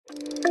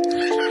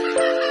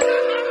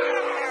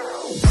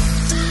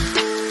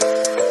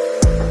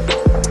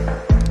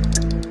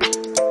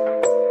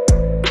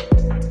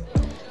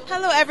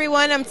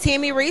everyone, I'm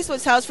Tammy Reese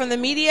with Tales from the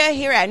Media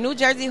here at New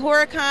Jersey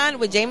HorrorCon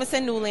with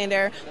Jamison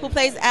Newlander, who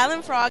plays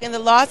Alan Frog in the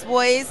Lost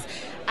Boys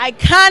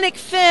iconic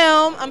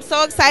film. I'm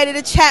so excited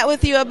to chat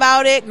with you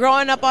about it.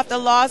 Growing up off the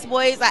Lost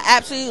Boys, I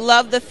absolutely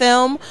love the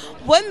film.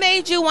 What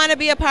made you want to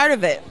be a part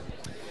of it?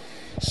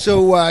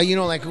 So,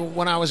 like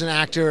when I was an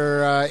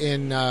actor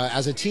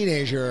as a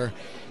teenager,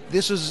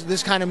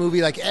 this kind of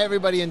movie, like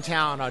everybody in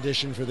town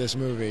auditioned for this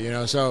movie,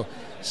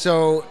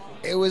 So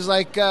it was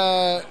like,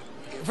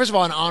 first of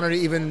all, an honor to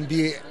even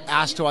be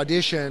asked to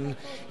audition,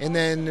 and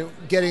then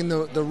getting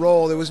the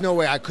role, there was no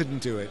way I couldn't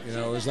do it. It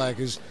was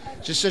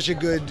just such a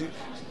good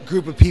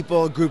group of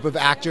people, a group of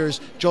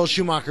actors. Joel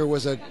Schumacher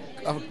was a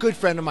good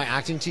friend of my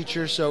acting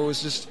teacher, so it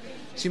was just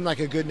seemed like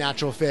a good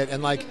natural fit,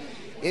 and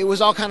it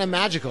was all kind of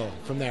magical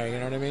from there, you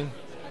know what I mean?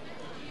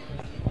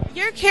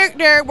 Your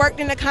character worked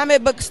in a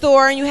comic book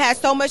store and you had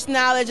so much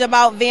knowledge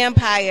about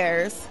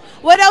vampires.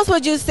 What else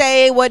would you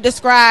say would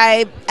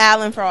describe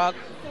Alan Frog?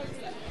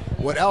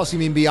 What else? You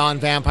mean beyond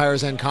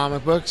vampires and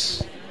comic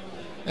books?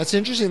 That's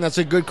interesting. That's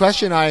a good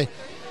question.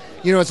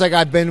 It's like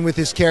I've been with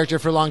this character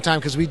for a long time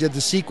because we did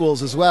the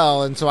sequels as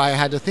well, and so I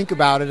had to think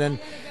about it. And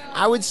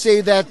I would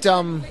say that,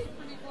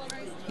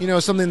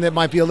 something that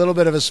might be a little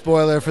bit of a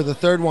spoiler for the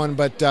third one,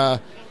 but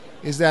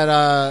is that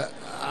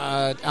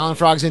Alan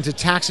Frog's into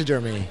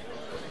taxidermy.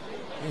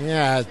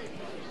 Yeah,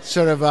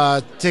 sort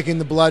of taking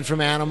the blood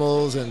from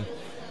animals and,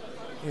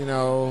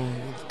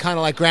 kind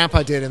of like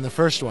Grandpa did in the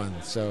first one.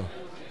 So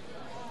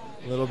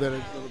a little bit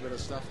of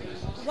stuff there.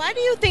 Why do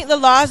you think the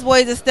Lost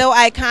Boys is still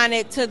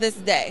iconic to this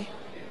day?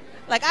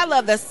 I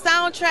love the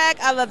soundtrack,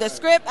 I love the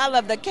script, I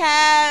love the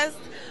cast.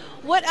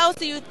 What else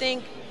do you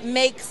think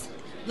makes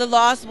the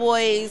Lost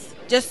Boys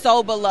just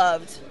so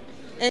beloved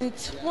in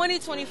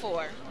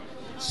 2024?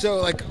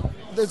 So,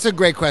 that's a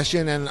great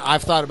question, and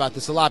I've thought about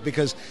this a lot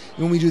because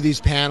when we do these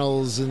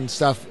panels and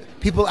stuff,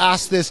 people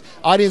ask this.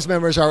 Audience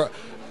members are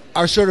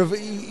sort of,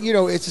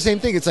 it's the same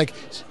thing.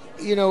 It's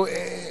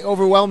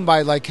overwhelmed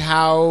by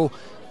how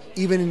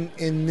even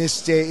in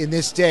this day,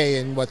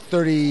 and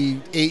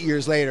 38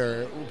 years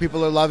later,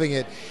 people are loving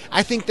it.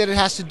 I think that it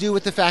has to do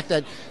with the fact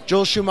that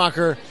Joel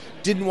Schumacher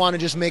didn't want to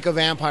just make a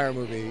vampire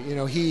movie.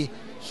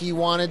 He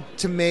wanted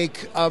to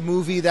make a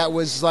movie that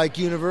was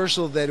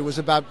universal, that it was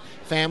about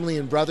family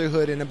and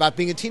brotherhood and about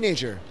being a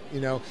teenager,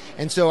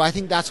 And so I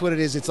think that's what it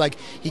is. It's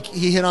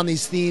he hit on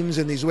these themes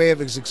and these ways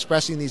of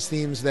expressing these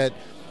themes that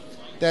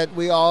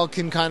we all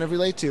can kind of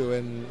relate to,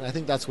 and I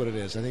think that's what it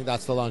is. I think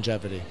that's the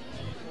longevity.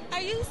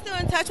 Are you still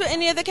in touch with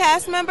any of the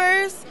cast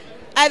members,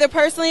 either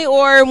personally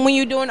or when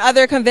you're doing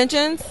other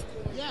conventions?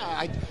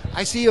 Yeah,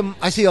 I see them.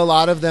 I see a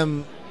lot of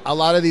them. A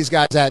lot of these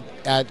guys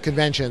at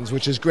conventions,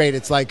 which is great.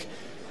 It's like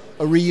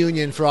a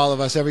reunion for all of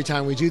us every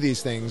time we do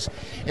these things.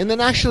 And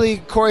then actually,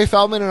 Corey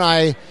Feldman and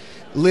I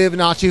live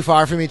not too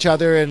far from each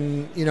other,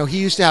 and he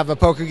used to have a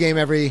poker game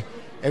every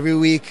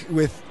week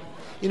with.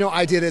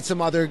 I did it.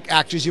 Some other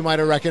actors you might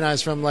have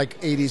recognized from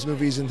 80s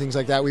movies and things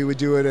like that. We would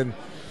do it, and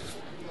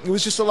it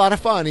was just a lot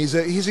of fun. He's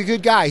a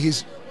good guy.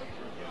 He's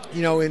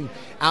in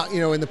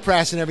the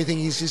press and everything.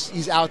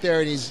 He's out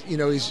there, and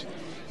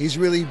he's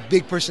really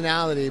big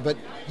personality. But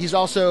he's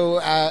also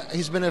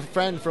he's been a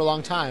friend for a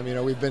long time.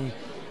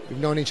 We've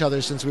known each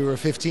other since we were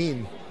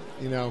 15.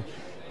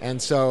 And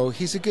so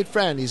he's a good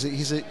friend.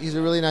 He's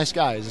a really nice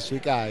guy. He's a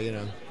sweet guy.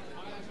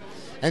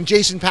 And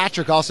Jason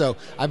Patrick also.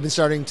 I've been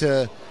starting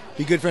to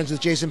be good friends with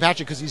Jason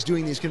Patrick because he's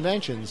doing these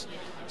conventions.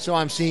 So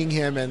I'm seeing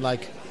him and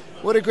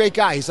what a great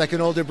guy. He's like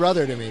an older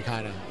brother to me,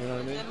 kind of. You know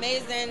what I mean?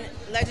 Amazing,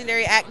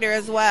 legendary actor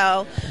as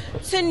well.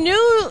 To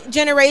new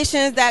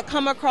generations that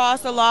come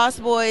across the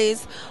Lost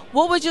Boys,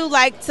 what would you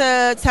like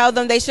to tell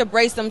them they should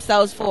brace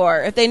themselves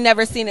for if they've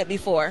never seen it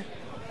before?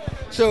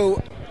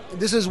 So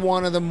this is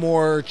one of the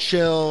more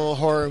chill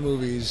horror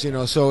movies,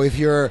 So if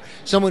you're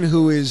someone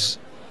who is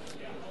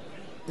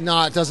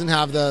doesn't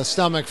have the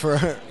stomach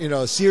for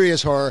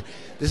serious horror,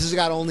 this has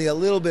got only a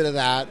little bit of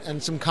that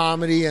and some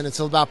comedy, and it's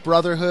about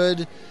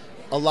brotherhood.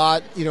 A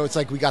lot, it's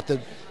we got the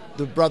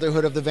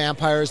brotherhood of the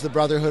vampires, the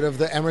brotherhood of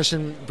the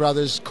Emerson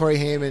brothers, Corey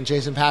Haim and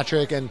Jason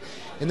Patrick, and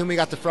then we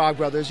got the Frog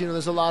brothers.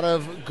 There's a lot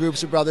of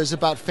groups of brothers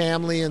about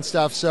family and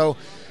stuff. So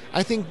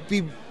I think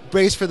be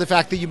braced for the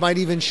fact that you might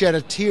even shed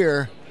a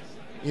tear,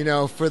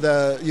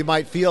 you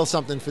might feel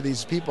something for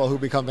these people who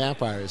become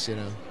vampires,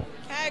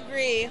 I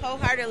agree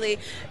wholeheartedly.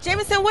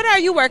 Jamison, what are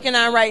you working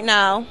on right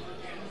now?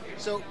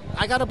 So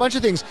I got a bunch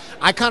of things.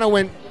 I kind of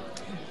went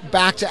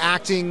back to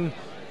acting.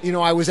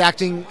 I was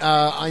acting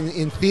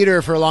in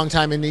theater for a long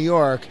time in New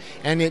York,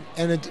 and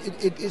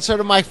it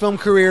sort of my film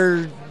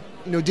career,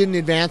 didn't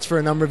advance for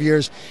a number of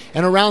years.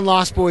 And around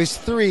Lost Boys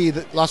 3,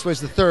 Lost Boys: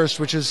 The Thirst,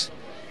 which is,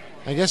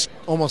 I guess,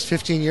 almost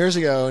 15 years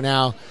ago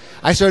now,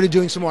 I started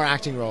doing some more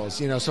acting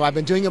roles. So I've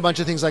been doing a bunch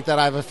of things like that.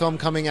 I have a film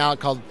coming out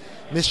called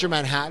Mr.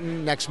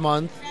 Manhattan next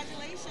month. Congratulations!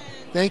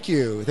 Thank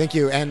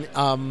you. And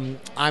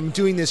I'm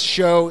doing this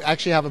show.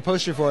 Actually, I have a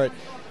poster for it.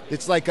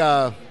 It's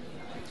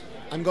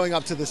I'm going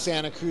up to the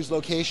Santa Cruz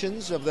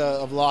locations of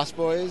Lost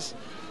Boys,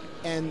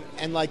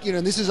 and like, you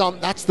know, this is on,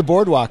 that's the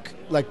boardwalk,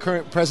 like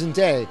current present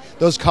day,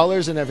 those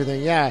colors and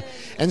everything. Yeah.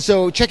 And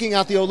so checking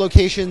out the old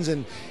locations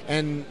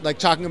and like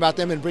talking about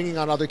them and bringing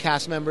on other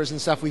cast members and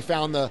stuff, we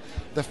found the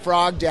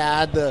Frog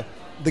Dad,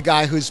 the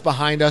guy who's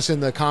behind us in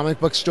the comic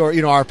book store,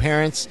 you know, our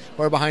parents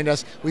who are behind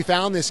us. We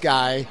found this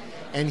guy,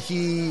 and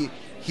he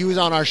was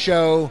on our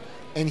show,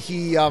 and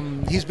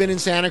he's been in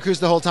Santa Cruz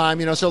the whole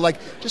time, you know. So like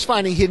just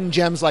finding hidden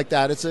gems like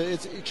that.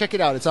 It's check it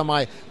out. It's on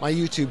my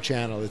YouTube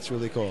channel. It's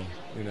really cool,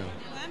 you know.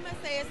 Well, I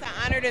must say it's an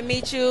honor to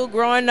meet you.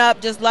 Growing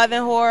up, just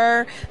loving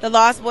horror. The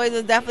Lost Boys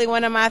is definitely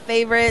one of my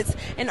favorites,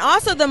 and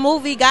also the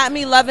movie got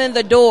me loving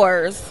The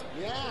Doors.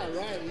 Yeah,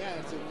 right. Yeah,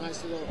 it's a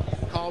nice little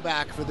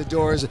callback for The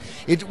Doors.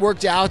 It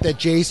worked out that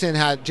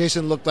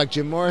Jason looked like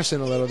Jim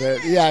Morrison a little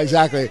bit. Yeah,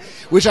 exactly.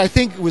 Which I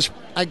think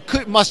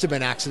must have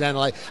been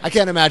accidental. I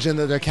can't imagine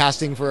that they're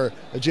casting for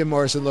a Jim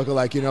Morrison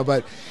lookalike, you know,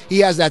 but he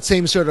has that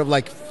same sort of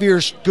like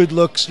fierce good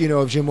looks, you know,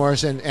 of Jim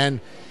Morrison. And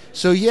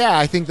so, yeah,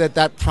 I think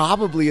that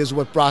probably is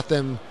what brought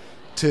them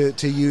to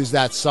use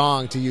that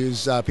song, to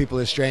use People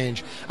Are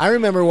Strange. I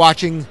remember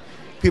watching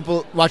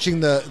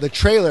the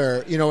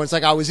trailer, you know. It's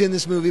like I was in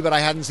this movie, but I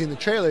hadn't seen the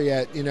trailer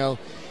yet, you know,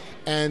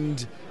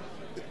 and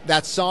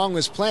that song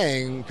was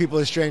playing, People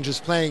Are Strange was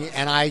playing,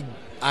 and I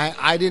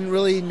didn't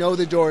really know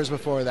the Doors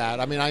before that.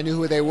 I mean, I knew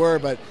who they were,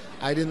 but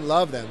I didn't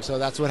love them. So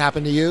that's what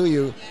happened to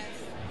you.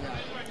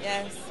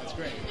 Yes. That's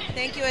great.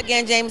 Thank you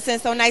again, Jamison.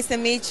 So nice to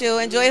meet you.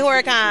 Enjoy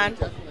HorrorCon.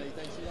 Definitely.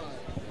 Thanks a lot.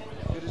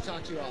 Good to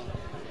talk to you all.